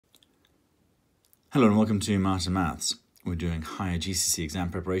Hello and welcome to Master Maths. We're doing higher GCSE exam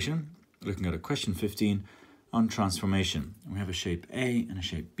preparation, looking at a question 15 on transformation. We have a shape A and a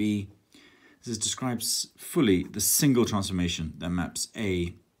shape B. This describes fully the single transformation that maps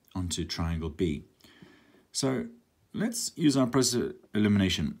A onto triangle B. So let's use our process of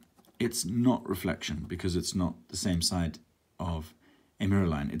elimination. It's not reflection because it's not the same side of a mirror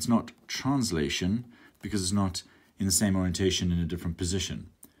line. It's not translation because it's not in the same orientation in a different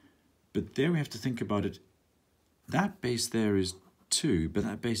position. But there we have to think about it. That base there is 2, but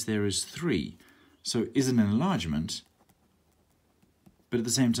that base there is 3. So is it an enlargement? But at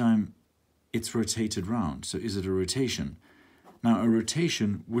the same time, it's rotated round. So is it a rotation? Now, a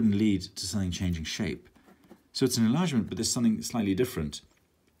rotation wouldn't lead to something changing shape. So it's an enlargement, but there's something slightly different,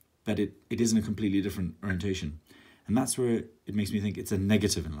 that it is in a completely different orientation. And that's where it makes me think it's a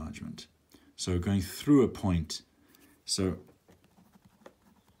negative enlargement. So going through a point. So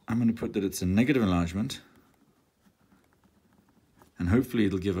I'm going to put that it's a negative enlargement, and hopefully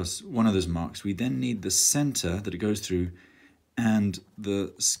it'll give us one of those marks. We then need the center that it goes through and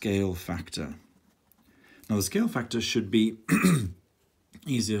the scale factor. Now the scale factor should be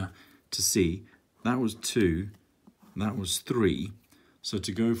easier to see. That was 2, that was 3. So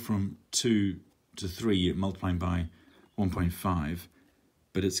to go from 2 to 3, you're multiplying by 1.5,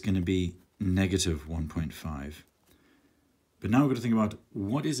 but it's going to be negative 1.5. But now we've got to think about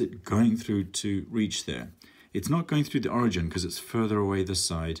what is it going through to reach there. It's not going through the origin because it's further away this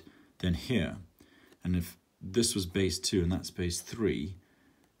side than here. And if this was base 2 and that's base 3,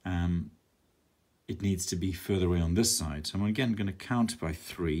 it needs to be further away on this side. So I'm again going to count by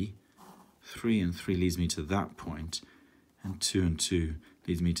 3. 3 and 3 leads me to that point, and 2 and 2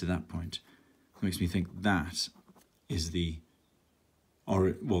 leads me to that point. It makes me think that is the,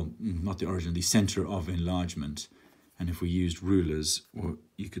 not the origin, the center of enlargement. And if we used rulers, well,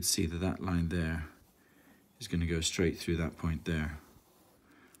 you could see that that line there is going to go straight through that point there.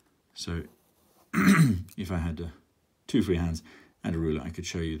 So if I had 2 free hands and a ruler, I could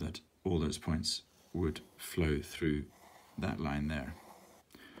show you that all those points would flow through that line there.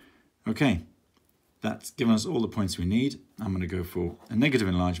 Okay, that's given us all the points we need. I'm going to go for a negative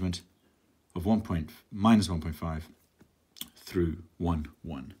enlargement of minus 1.5 through 1,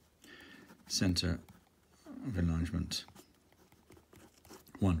 1. Center of enlargement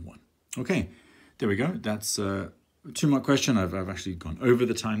 1, 1. Okay, there we go. That's a 2-mark question. I've actually gone over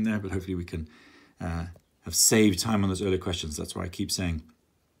the time there, but hopefully we can have saved time on those earlier questions. That's why I keep saying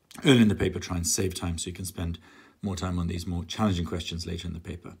early in the paper, try and save time so you can spend more time on these more challenging questions later in the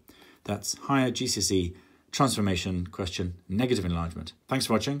paper. That's higher GCSE transformation question, negative enlargement. Thanks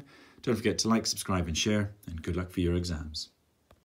for watching. Don't forget to like, subscribe and share, and good luck for your exams.